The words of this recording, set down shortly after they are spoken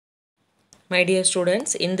My dear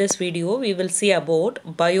students, in this video we will see about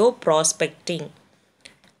bioprospecting.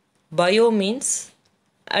 Bio means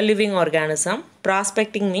a living organism,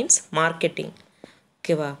 prospecting means marketing.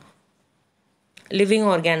 Okay va? Living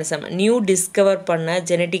organism, new discover panna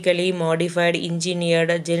genetically modified,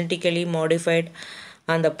 engineered, genetically modified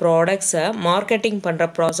and the products marketing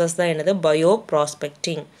பண்ற process தான் என்னது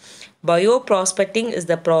bioprospecting. Bioprospecting is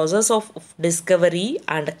the process of discovery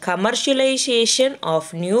and commercialization of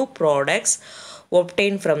new products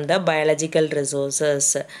obtained from the biological resources.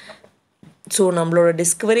 So நம்மளோட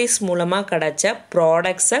discoveries மூலமாக கிடச்ச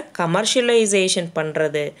ப்ராடக்ட்ஸை commercialisation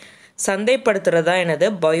பண்ணுறது சந்தைப்படுத்துறது தான் என்னது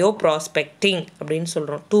பயோப்ராஸ்பெக்டிங் அப்படின்னு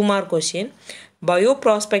சொல்கிறோம். 2 மார்க் கொஷின்.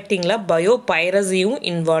 பயோப்ராஸ்பெக்டிங்கில் பயோபைரசியும்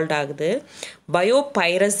இன்வால்வ் ஆகுது.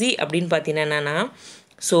 பயோபைரசி அப்படின்னு பார்த்தீங்கன்னா என்னென்னா,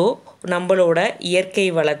 ஸோ நம்மளோட இயற்கை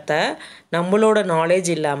வளத்தை நம்மளோட நாலேஜ்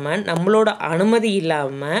இல்லாமல் நம்மளோட அனுமதி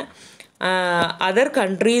இல்லாமல் அதர்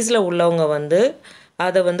கண்ட்ரீஸில் உள்ளவங்க வந்து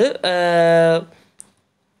அதை வந்து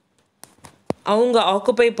அவங்க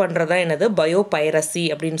ஆக்குப்பை பண்ணுறதா என்னது பயோபைரசி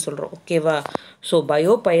அப்படின்னு சொல்கிறோம். ஓகேவா? ஸோ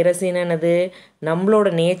பயோபைரசின்னு என்னது, நம்மளோட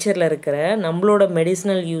நேச்சரில் இருக்கிற நம்மளோட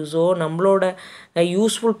மெடிசினல் யூஸோ நம்மளோட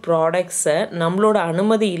யூஸ்ஃபுல் ப்ராடக்ட்ஸை நம்மளோட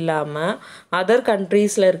அனுமதி இல்லாமல் அதர்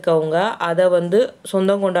கண்ட்ரீஸில் இருக்கவங்க அதை வந்து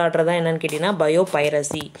சொந்தம் கொண்டாடுறதா என்னன்னு கேட்டிங்கன்னா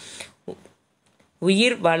பயோபைரசி.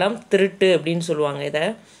 உயிர் வளம் திருட்டு அப்படின்னு சொல்லுவாங்க இதை.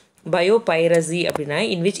 பயோபைரசி அப்படின்னா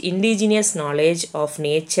in which indigenous knowledge of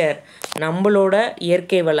nature, நம்மளோட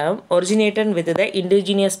இயற்கை வளம் originated with the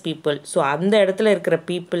indigenous people. So அந்த இடத்துல இருக்கிற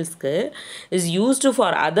பீப்புள்ஸ்க்கு is used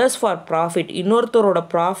for others for profit, இன்னொருத்தரோட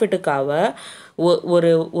ப்ராஃபிட்டுக்காக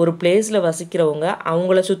ஒரு பிளேஸில் வசிக்கிறவங்க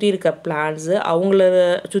அவங்கள சுற்றி இருக்கிற பிளான்ஸு அவங்கள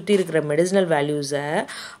சுற்றி இருக்கிற மெடிசினல் வேல்யூஸை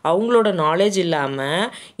அவங்களோட நாலேஜ் இல்லாமல்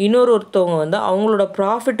இன்னொருத்தவங்க வந்து அவங்களோட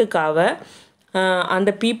ப்ராஃபிட்டுக்காக அந்த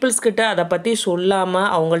பீப்புள்ஸ்கிட்ட அதை பற்றி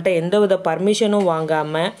சொல்லாமல் அவங்கள்ட்ட எந்தவித பர்மிஷனும்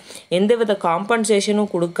வாங்காமல் எந்தவித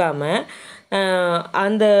காம்பன்சேஷனும் கொடுக்காம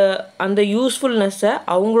அந்த அந்த யூஸ்ஃபுல்னஸை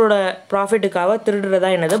அவங்களோட ப்ராஃபிட்டுக்காக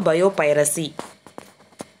திருடுறதா என்னது பயோபைரசி.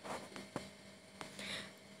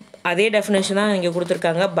 அதே டெஃபினேஷன் தான் இங்கே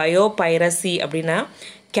கொடுத்துருக்காங்க. பயோபைரசி அப்படின்னா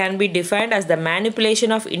can be defined as the manipulation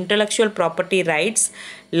of intellectual property rights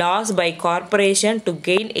laws by corporation to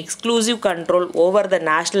gain exclusive control over the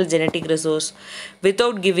national genetic resource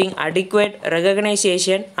without giving adequate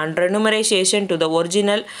recognition and remuneration to the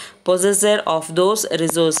original possessor of those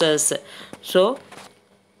resources. So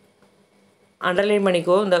underline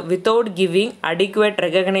பண்ணிக்கோ, இந்த without giving adequate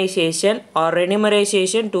recognition or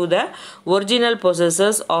remuneration to the original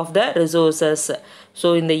possessors of the resources. So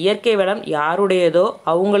இந்த இயற்கை வளம் யாருடையதோ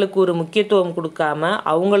அவங்களுக்கு ஒரு முக்கியத்துவம் கொடுக்காம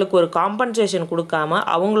அவங்களுக்கு ஒரு காம்பன்சேஷன் கொடுக்காம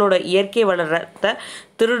அவங்களோட இயற்கை வளத்தை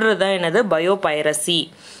திருடுறதா என்னது பயோபைரசி.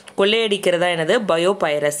 கொள்ளையடிக்கிறதா என்னது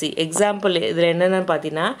பயோபைரசி. எக்ஸாம்பிள் இதில் என்னென்னு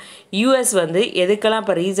பார்த்தீங்கன்னா, யூஎஸ் வந்து எதுக்கெல்லாம்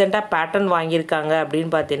இப்போ ரீசெண்டாக பேட்டன் வாங்கியிருக்காங்க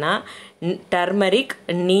அப்படின்னு பார்த்தீங்கன்னா, டர்மரிக்,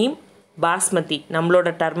 நீம், பாஸ்மதி, நம்மளோட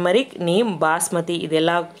டர்மரிக், நீம், பாஸ்மதி இது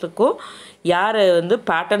எல்லாத்துக்கும் யார் வந்து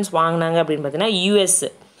பேட்டன்ஸ் வாங்கினாங்க அப்படின்னு பார்த்தீங்கன்னா யூஎஸ்.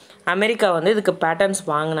 அமெரிக்கா வந்து இதுக்கு பேட்டன்ஸ்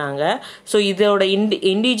வாங்கினாங்க. ஸோ இதோட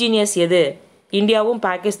இண்டிஜினியஸ் எது, இந்தியாவும்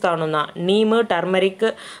பாகிஸ்தானும் தான். நீமு, டர்மரிக்கு,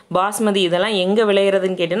 பாஸ்மதி இதெல்லாம் எங்கே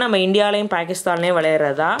விளையிறதுன்னு கேட்டால் நம்ம இந்தியாவிலையும் பாகிஸ்தான்லேயும்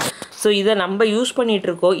விளையிறதா. ஸோ இதை நம்ம யூஸ்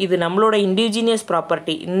பண்ணிகிட்ருக்கோம். இது நம்மளோட இண்டிஜினியஸ்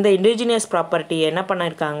ப்ராப்பர்ட்டி. இந்த இண்டிஜினியஸ் ப்ராப்பர்ட்டியை என்ன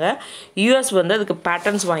பண்ணியிருக்காங்க, யூஎஸ் வந்து அதுக்கு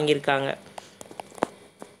பேட்டன்ஸ் வாங்கியிருக்காங்க.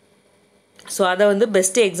 ஸோ அதை வந்து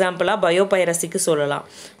பெஸ்ட்டு எக்ஸாம்பிளாக பயோபைரசிக்கு சொல்லலாம்.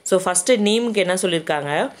 ஸோ ஃபஸ்ட்டு நீமுக்கு என்ன சொல்லியிருக்காங்க,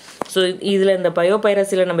 ஸோ இதில் இந்த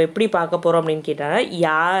பயோபைரசியில் நம்ம எப்படி பார்க்க போகிறோம் அப்படின்னு கேட்டால்,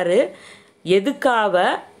 யார் எதுக்காக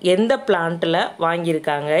எந்த பிளான்ட்டில்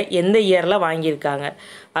வாங்கியிருக்காங்க, எந்த இயரில் வாங்கியிருக்காங்க,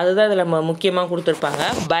 அதுதான் இதில் நம்ம முக்கியமாக கொடுத்துருப்பாங்க.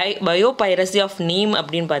 பயோபைரசி ஆஃப் நீம்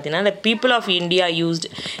அப்படின்னு பார்த்தீங்கன்னா, the people of India used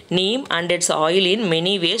neem and its oil in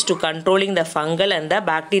many ways to controlling the fungal and the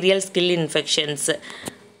bacterial skin infections.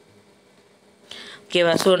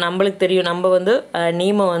 ஓகேவா? ஸோ நம்மளுக்கு தெரியும், நம்ம வந்து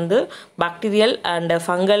நீமை வந்து பாக்டீரியல் அண்ட்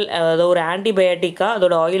ஃபங்கல் அதோட ஒரு ஆன்டிபயோட்டிக்காக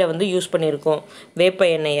அதோட ஆயிலை வந்து யூஸ் பண்ணியிருக்கோம், வேப்ப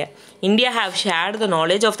எண்ணெயை. India have shirt the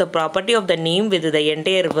knowledge of the property of the neem with the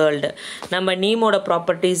entire world. நம்ம நீமோட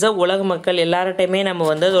ப்ராப்பர்ட்டிஸை உலக மக்கள் எல்லார்ட்டையுமே நம்ம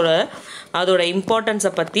வந்து அதோட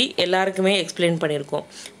இம்பார்ட்டன்ஸை பற்றி எல்லாருக்குமே எக்ஸ்பிளைன் பண்ணியிருக்கோம்.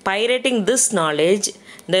 பைரேட்டிங் this knowledge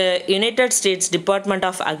the United States Department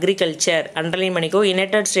of Agriculture, underline பண்ணிக்கோ,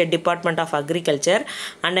 United States Department of Agriculture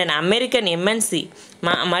and an American MNC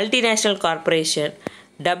multinational corporation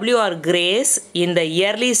W.R. Grace in the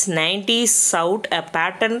early 90s sought a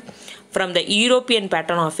patent from the European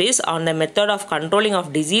Patent Office on the method of controlling of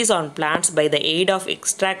disease on plants by the aid of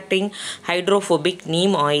extracting hydrophobic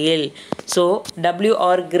neem oil. So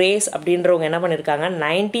W.R. Grace அப்படின்றவங்க என்ன பண்ணியிருக்காங்க,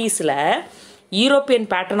 90s European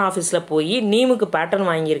pattern ஆஃபீஸில் போய் நீமுக்கு pattern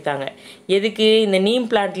வாங்கியிருக்காங்க. எதுக்கு? இந்த நீம்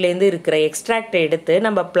பிளான்ட்லேருந்து இருக்கிற எக்ஸ்ட்ராக்டை எடுத்து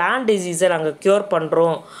நம்ம பிளான்ட் டிசீஸை நாங்கள் க்யூர்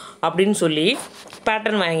பண்ணுறோம் அப்படின்னு சொல்லி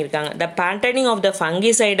பேட்டன் வாங்கியிருக்காங்க. The patenting of the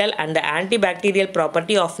fungicidal and the antibacterial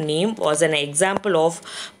property of neem was an example of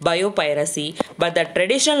biopiracy, but the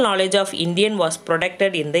traditional knowledge of Indian was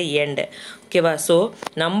protected in the end. ஓகேவா? ஸோ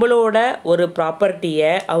நம்மளோட ஒரு ப்ராப்பர்ட்டியை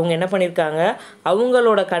அவங்க என்ன பண்ணியிருக்காங்க,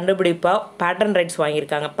 அவங்களோட கண்டுபிடிப்பாக பேட்டன் ரைட்ஸ்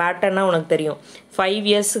வாங்கியிருக்காங்க. பேட்டன்னா உனக்கு தெரியும், 5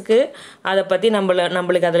 இயர்ஸுக்கு அதை பற்றி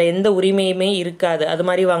நம்மளுக்கு அதில் எந்த உரிமையுமே இருக்காது. அது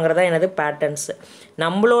மாதிரி வாங்குறதா என்னது பேட்டன்ஸு.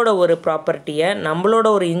 நம்மளோட ஒரு ப்ராப்பர்ட்டியை, நம்மளோட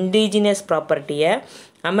ஒரு இண்டிஜினியஸ் ப்ராப்பர்ட்டியை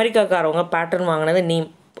அமெரிக்காக்காரவங்க பேட்டன் வாங்கினது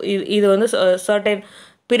நீம். இது வந்து சர்டன்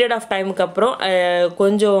பீரியட் ஆஃப் டைமுக்கு அப்புறம்,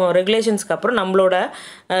 கொஞ்சம் ரெகுலேஷன்ஸ்க்கு அப்புறம் நம்மளோட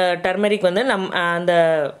டர்மெரிக் வந்து அந்த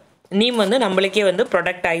நீம் வந்து நம்மளுக்கே வந்து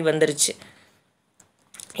ப்ரொடக்ட் ஆகி வந்துருச்சு.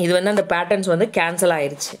 இது வந்து அந்த பேட்டர்ன்ஸ் வந்து கேன்சல்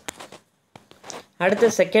ஆயிடுச்சு. அடுத்து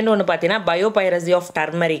செகண்ட் ஒன்று பார்த்தீங்கன்னா பயோபைரசி ஆஃப்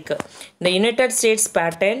டர்மரிக். இந்த United states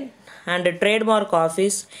pattern and trademark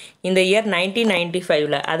office இந்த இயர்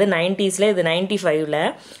 1995, அது 90s, இது 95,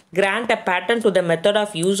 grand a pattern to the method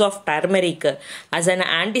of use of turmeric as an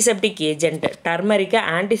antiseptic agent. டர்மரிக்கை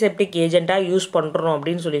antiseptic ஏஜென்ட்டாக use பண்ணுறோம்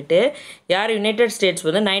அப்படின்னு சொல்லிட்டு யார், யுனைடெட் ஸ்டேட்ஸ்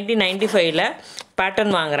வந்து 1995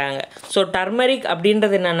 பேட்டன் வாங்குறாங்க. ஸோ டர்மரிக்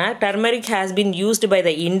அப்படின்றது என்னென்னா, turmeric has been used by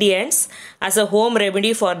the Indians as a home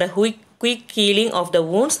remedy for the quick healing of the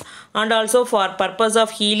wounds and also for purpose of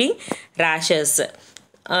healing rashes.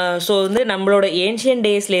 So வந்து நம்மளோட ancient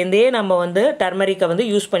டேஸ்லேருந்தே நம்ம வந்து டர்மரிக்கை வந்து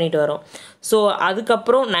use பண்ணிட்டு வரோம். ஸோ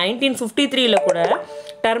அதுக்கப்புறம் 1953 கூட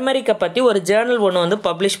டர்மரிக்கை பற்றி ஒரு ஜேர்னல் ஒன்று வந்து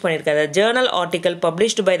பப்ளிஷ் பண்ணியிருக்காரு. Journal article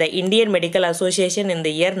published by the Indian medical association in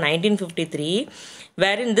the year 1953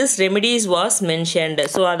 wherein this remedies was mentioned.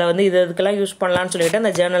 So அதை வந்து இதுக்கெல்லாம் யூஸ் பண்ணலான்னு சொல்லிட்டு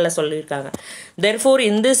அந்த ஜேர்னலில் சொல்லியிருக்காங்க. Therefore,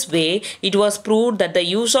 in this way, it was proved that the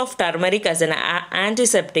use of turmeric as an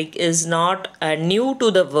antiseptic is not new to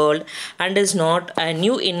the world and is not a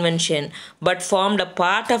new invention, but formed a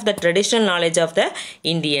part of the traditional knowledge of the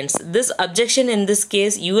Indians. This objection in this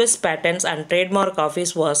case, US Patents and Trademark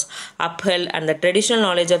Office was upheld and the traditional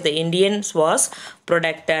knowledge of the Indians was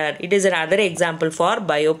protected. It is another example for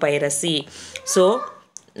biopiracy. So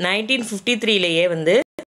 1953 வந்து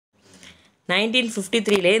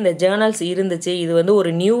 1953 இந்த journals இருந்துச்சு. இது வந்து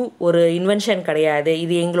ஒரு invention கிடையாது,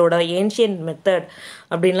 இது எங்களோட ancient method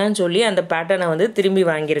அப்படின்லாம் சொல்லி அந்த பேட்டர்னை வந்து திரும்பி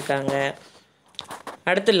வாங்கியிருக்காங்க.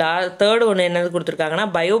 அடுத்து தேர்ட் ஒன்று என்னது கொடுத்துருக்காங்கன்னா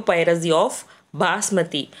பயோபைரசி of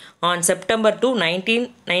basmati. On September 2,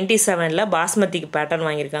 1997 பாஸ்மதிக்கு pattern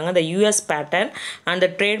வாங்கியிருக்காங்க. The US pattern and the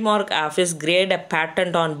trademark office great a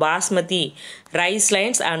patent on basmati rice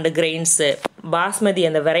lines and grains. Basmati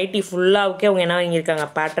அந்த வெரைட்டி ஃபுல்லாவுக்கே அவங்க என்ன வாங்கியிருக்காங்க,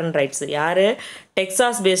 பேட்டன் ரைட்ஸு. யார்?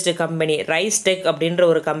 Texas based company rice tech அப்படின்ற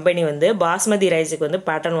ஒரு கம்பெனி வந்து பாஸ்மதி ரைஸுக்கு வந்து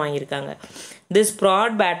பேட்டன் வாங்கியிருக்காங்க. This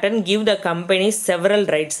broad pattern give the company several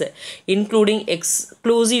rights, including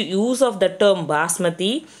exclusive use of the term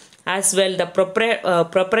basmati, as well the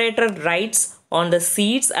proprietor rights on the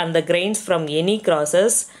seeds and the grains from any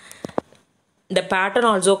crosses. The pattern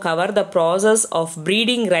also cover the process of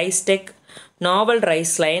breeding rice tech, novel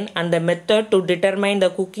rice line, and the method to determine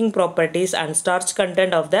the cooking properties and starch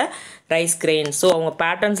content of the rice grains. So அவங்க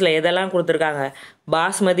பேட்டர்ன்ஸில் எதெல்லாம் கொடுத்துருக்காங்க,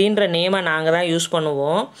 பாஸ்மதின்ற நேமை நாங்கள் தான் use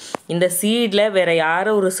பண்ணுவோம், இந்த சீடில் வேறு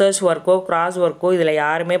யாரும் ரிசர்ச் ஒர்க்கோ கிராஸ் ஒர்க்கோ இதில்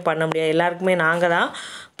யாருமே பண்ண முடியாது, எல்லாருக்குமே நாங்கள் தான்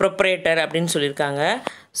ப்ரொப்ரேட்டர் அப்படின்னு சொல்லியிருக்காங்க.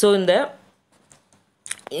 ஸோ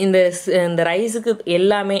இந்த ரைஸுக்கு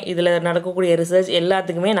எல்லாமே இதில் நடக்கக்கூடிய ரிசர்ச்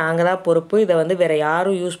எல்லாத்துக்குமே நாங்கள் தான் பொறுப்பு, இதை வந்து வேறு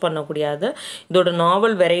யாரும் யூஸ் பண்ணக்கூடாது, இதோட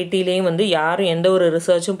நாவல் வெரைட்டிலையும் வந்து யாரும் எந்த ஒரு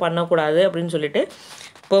ரிசர்ச்சும் பண்ணக்கூடாது அப்படின்னு சொல்லிட்டு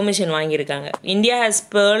பெர்மிஷன் வாங்கியிருக்காங்க. India has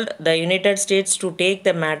பெர்ல்ட் the United states to take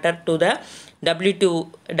the matter to the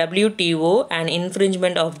WTO an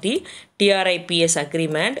infringement of the TRIPS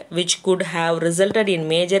agreement, which could have resulted in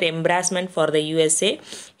major embarrassment for the USA.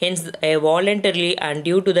 Hence, voluntarily and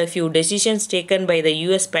due to the few decisions taken by the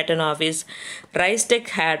US Patent Office, RiceTech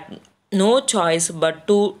had no choice but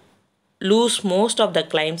to lose most of the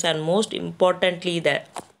claims and most importantly the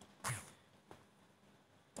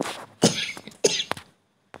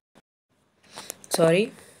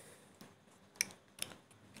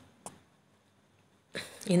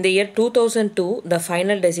In the year 2002, the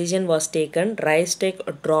final decision was taken. RiceTech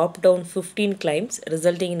dropped down 15 claims,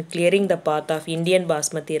 resulting in clearing the path of Indian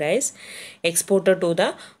basmati rice exported to the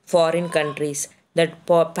foreign countries. The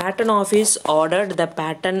patent office ordered the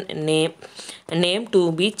patent name to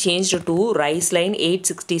be changed to Rice Line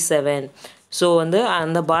 867. So வந்து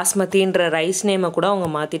அந்த பாஸ்மதின்ற rice நேமை கூட அவங்க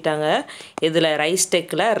மாற்றிட்டாங்க. இதில் rice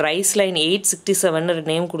டெக்கில் rice line 867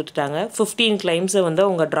 name கொடுத்துட்டாங்க. 15 கிளைம்ஸை வந்து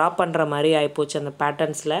அவங்க ட்ராப் பண்ணுற மாதிரி ஆகிப்போச்சு அந்த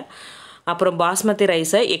பேட்டர்ன்ஸில். அப்புறம் பாஸ்மதி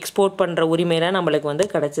ரைஸை எக்ஸ்போர்ட் பண்ணுற உரிமையெல்லாம் நம்மளுக்கு வந்து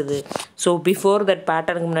கிடச்சிது. ஸோ பிஃபோர் தட்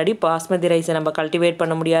பேட்டர்னுக்கு முன்னாடி பாஸ்மதி ரைஸை நம்ம கல்டிவேட்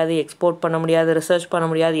பண்ண முடியாது, எக்ஸ்போர்ட் பண்ண முடியாது, ரிசர்ச் பண்ண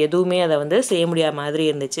முடியாது, எதுவுமே அதை வந்து செய்ய முடியாத மாதிரி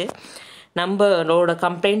இருந்துச்சு. நம்மளோட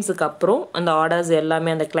கம்ப்ளைண்ட்ஸுக்கு அப்புறம் அந்த ஆர்டர்ஸ்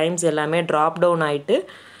எல்லாமே, அந்த கிளைம்ஸ் எல்லாமே ட்ராப் டவுன் ஆகிட்டு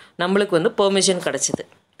நம்மளுக்கு வந்து பெர்மிஷன் கிடச்சிது.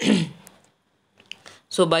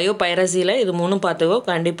 ஸோ பயோபைரசியில் இது 3 பார்த்துக்கோ.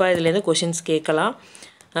 கண்டிப்பாக இதுலேருந்து கொஷின்ஸ் கேட்கலாம்.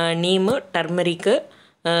 நீமு, டர்மரிக்கு,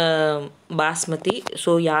 பாஸ்மதி.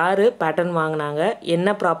 ஸோ யார் பேட்டர்ன் வாங்கினாங்க,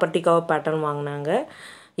 என்ன ப்ராப்பர்ட்டிக்காக பேட்டர்ன் வாங்கினாங்க,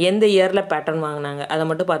 எந்த இயரில் பேட்டர்ன் வாங்கினாங்க, அதை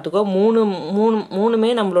மட்டும் பார்த்துக்கோ.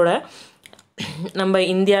 மூணுமே நம்ம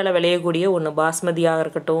இந்தியாவில் விளையக்கூடிய ஒன்று. பாஸ்மதியாக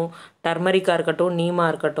இருக்கட்டும், டர்மரிக்காக இருக்கட்டும், நீமாக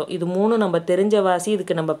இருக்கட்டும், இது 3 நம்ம தெரிஞ்ச வாசி.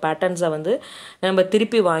 இதுக்கு நம்ம பேட்டர்ன்ஸை வந்து நம்ம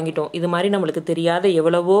திருப்பி வாங்கிட்டோம். இது மாதிரி நம்மளுக்கு தெரியாத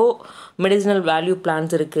எவ்வளவோ மெடிசினல் வேல்யூ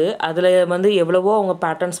பிளான்ஸ் இருக்குது. அதில் வந்து எவ்வளவோ அவங்க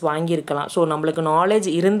பேட்டர்ன்ஸ் வாங்கியிருக்கலாம். ஸோ நம்மளுக்கு நாலேஜ்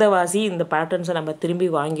இருந்த வாசி இந்த பேட்டர்ன்ஸை நம்ம திரும்பி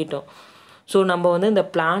வாங்கிட்டோம். ஸோ நம்ம வந்து இந்த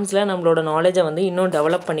பிளான்ஸில் நம்மளோட நாலேஜை வந்து இன்னும்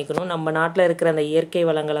டெவலப் பண்ணிக்கணும். நம்ம நாட்டில் இருக்கிற அந்த இயற்கை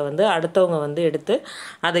வளங்களை வந்து அடுத்தவங்க வந்து எடுத்து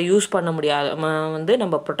அதை யூஸ் பண்ண முடியாது வந்து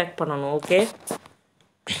நம்ம ப்ரொடெக்ட் பண்ணணும். Okay,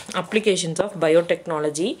 applications of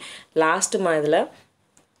biotechnology.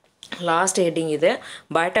 Last heading இது.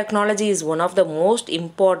 Biotechnology is one of the most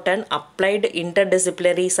important applied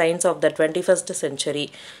interdisciplinary science of the 21st century.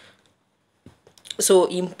 So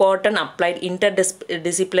important applied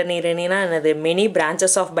interdisciplinary many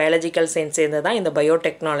branches of biological science தான் இந்த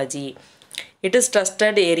biotechnology. It is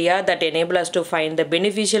trusted area that enable us to find the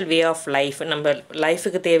beneficial way of life. நம்ம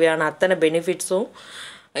லைஃபுக்கு தேவையான அத்தனை பெனிஃபிட்ஸும்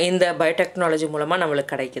இந்த biotechnology மூலமாக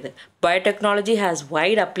நம்மளுக்கு கிடைக்குது. Biotechnology has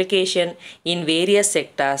white application in various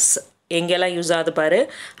sectors. எங்கெல்லாம் யூஸ் ஆகுது பாரு.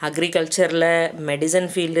 அக்ரிகல்ச்சரில், மெடிசன்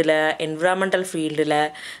ஃபீல்டில், என்விரான்மெண்டல் ஃபீல்டில்,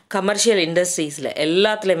 கமர்ஷியல் இண்டஸ்ட்ரீஸில்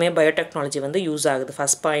எல்லாத்துலேயுமே பயோடெக்னாலஜி வந்து யூஸ் ஆகுது.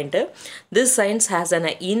 First point, this science has an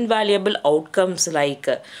invaluable outcomes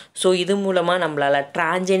like. So இது மூலமாக நம்மளால்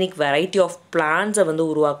டிரான்ஜெனிக் வெரைட்டி ஆஃப் பிளான்ட்ஸை வந்து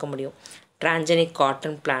உருவாக்க முடியும். Transgenic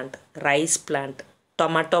cotton plant, rice plant,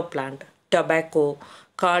 tomato plant, tobacco,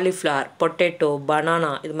 cauliflower, potato,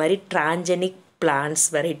 banana, இது மாதிரி டிரான்ஜெனிக் பிளான்ட்ஸ்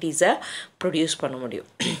வெரைட்டிஸை ப்ரொடியூஸ் பண்ண முடியும்.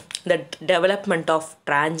 The development of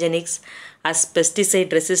transgenics as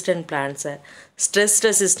pesticide resistant plants, stress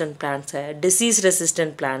resistant plants, disease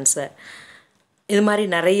resistant plants, இது மாதிரி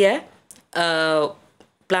நிறைய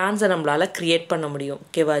பிளான்ஸை நம்மளால் க்ரியேட் பண்ண முடியும்.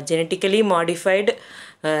 ஓகேவா? Genetically modified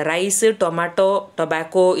rice, tomato,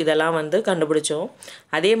 tobacco இதெல்லாம் வந்து கண்டுபிடிச்சோம்.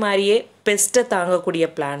 அதே மாதிரியே பெஸ்ட்டை தாங்கக்கூடிய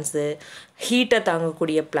பிளான்ஸு, ஹீட்டை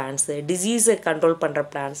தாங்கக்கூடிய பிளான்ஸு, டிசீஸை கண்ட்ரோல் பண்ணுற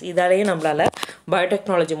பிளான்ஸ், இதாலேயே நம்மளால்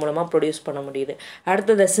பயோடெக்னாலஜி மூலமாக ப்ரொடியூஸ் பண்ண முடியுது.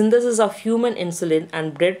 அடுத்தது synthesis of human insulin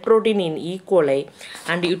and bread protein in E coli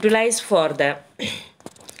and utilise for the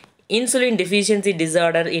insulin deficiency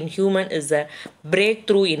disorder in human is a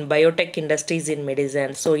breakthrough in biotech industries in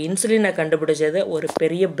medicine. So இன்சுலினை கண்டுபிடிச்சது ஒரு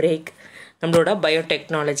பெரிய break நம்மளோட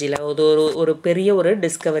பயோடெக்னாலஜியில். ஒரு பெரிய ஒரு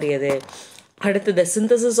டிஸ்கவரி அது. அடுத்து the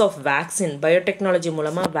synthesis of vaccine. Biotechnology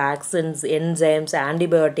மூலமாக vaccines, enzymes,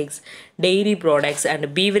 antibiotics, dairy products and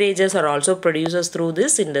beverages are also produced through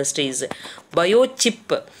this industries.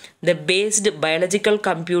 Biochip, the based biological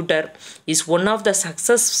computer, is one of the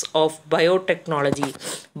success of biotechnology.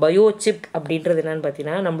 Biochip அப்படின்றது என்னன்னு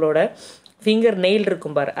பார்த்தீங்கன்னா, நம்மளோட finger nail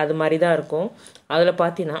இருக்கும் பார், அது மாதிரி தான் இருக்கும். அதில்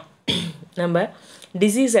பார்த்தீங்கன்னா நம்ம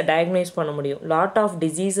டிசீஸை டயக்னைஸ் பண்ண முடியும். லாட் ஆஃப்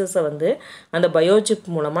டிசீஸஸை வந்து அந்த பயோசிப்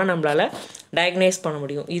மூலமாக நம்மளால் டயக்னைஸ் பண்ண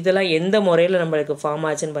முடியும். இதெல்லாம் எந்த முறையில் நம்மளுக்கு ஃபார்ம்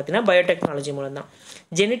ஆச்சுன்னு பார்த்தீங்கன்னா பயோடெக்னாலஜி மூலம் தான்.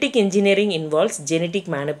 Genetic engineering involves genetic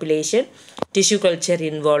manipulation, tissue culture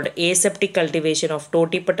involved, aseptic cultivation of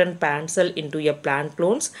totipotent plant cell into a plant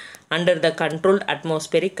clones under the controlled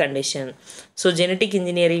atmospheric condition. So genetic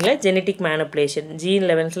engineering genetic manipulation, gene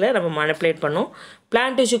levels நம்ம manipulate பண்ணோம்.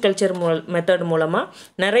 plant tissue culture method மூலமாக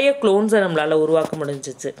நிறைய clones நம்மளால் உருவாக்க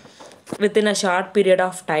முடிஞ்சிச்சு. within a short period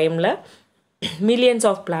of timeல millions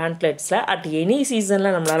of plantlets at any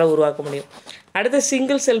seasonல நம்மளால் உருவாக்க முடியும். அடுத்து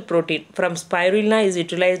single cell protein from spirulina is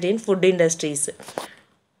utilized in food industries.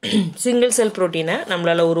 Single cell ப்ரோட்டீனை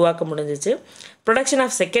நம்மளால் உருவாக்க முடிஞ்சிச்சு. ப்ரொடக்ஷன்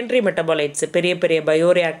ஆஃப் செகண்டரி மெட்டபாலைட்ஸு, பெரிய பெரிய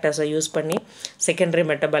பயோரியாக்டர்ஸை யூஸ் பண்ணி செகண்டரி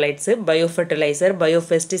மெட்டபாலைட்ஸு, பயோஃபெர்டிலைசர்,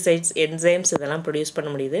 பயோபெஸ்டிசைட்ஸ், என்சைம்ஸ் இதெல்லாம் ப்ரொடியூஸ் பண்ண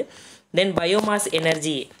முடியுது. தென் பயோமாஸ்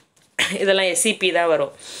எனர்ஜி, இதெல்லாம் எஸ்சிபி தான்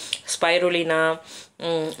வரும். ஸ்பைருலினா,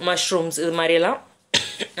 மஷ்ரூம்ஸ் இது மாதிரியெல்லாம்,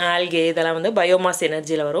 ஆல்கே இதெல்லாம் வந்து பயோமாஸ்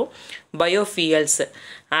எனர்ஜியில் வரும். பயோஃபியல்ஸ்,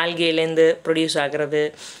 ஆல்கேலேருந்து ப்ரொடியூஸ் ஆகிறது,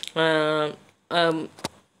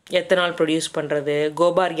 எத்தனால் ப்ரொடியூஸ் பண்ணுறது,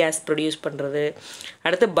 கோபார் கேஸ் ப்ரொடியூஸ் பண்ணுறது.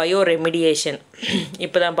 அடுத்து பயோ ரெமிடியேஷன்,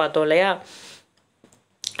 இப்போ தான் பார்த்தோம் இல்லையா,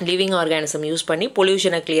 லிவிங் ஆர்கானிசம் யூஸ் பண்ணி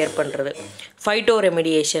பொல்யூஷனை கிளியர் பண்ணுறது. ஃபைட்டோ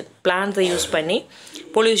ரெமிடியேஷன், பிளான்ஸை யூஸ் பண்ணி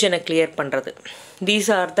பொல்யூஷனை கிளியர் பண்ணுறது. These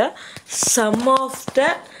are the some of the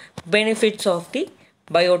benefits of the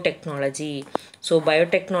biotechnology. So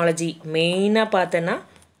biotechnology மெயினாக பார்த்தோன்னா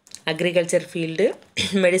agriculture field,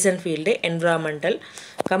 medicine field, environmental,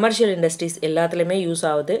 commercial industries எல்லாத்துலேயுமே யூஸ்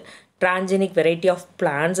ஆகுது. டிரான்ஜெனிக் வெரைட்டி ஆஃப்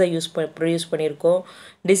பிளான்ஸை ப்ரொடியூஸ் பண்ணியிருக்கோம்.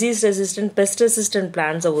 Disease resistant, best resistant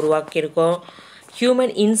பிளான்ஸை உருவாக்கியிருக்கோம்.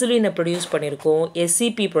 Human இன்சுலினை produce பண்ணியிருக்கோம்.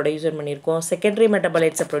 SCB producer பண்ணியிருக்கோம். Secondary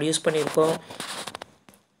மெட்டபாலைட்ஸை produce பண்ணியிருக்கோம்.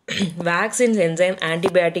 Vaccines, enzyme,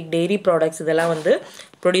 antibiotic, dairy products இதெல்லாம் வந்து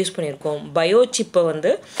ப்ரொடியூஸ் பண்ணியிருக்கோம். பயோசிப்பை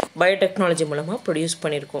வந்து பயோடெக்னாலஜி மூலமாக ப்ரொடியூஸ்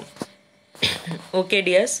பண்ணியிருக்கோம். Okay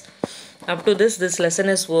dears, up to this lesson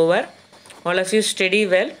is over. All of you study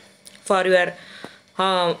well for your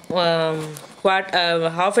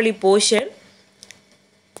half-yearly portion.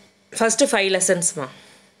 First 5 lessons ma.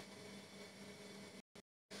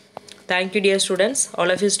 Thank you dear students, all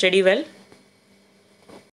of you study well.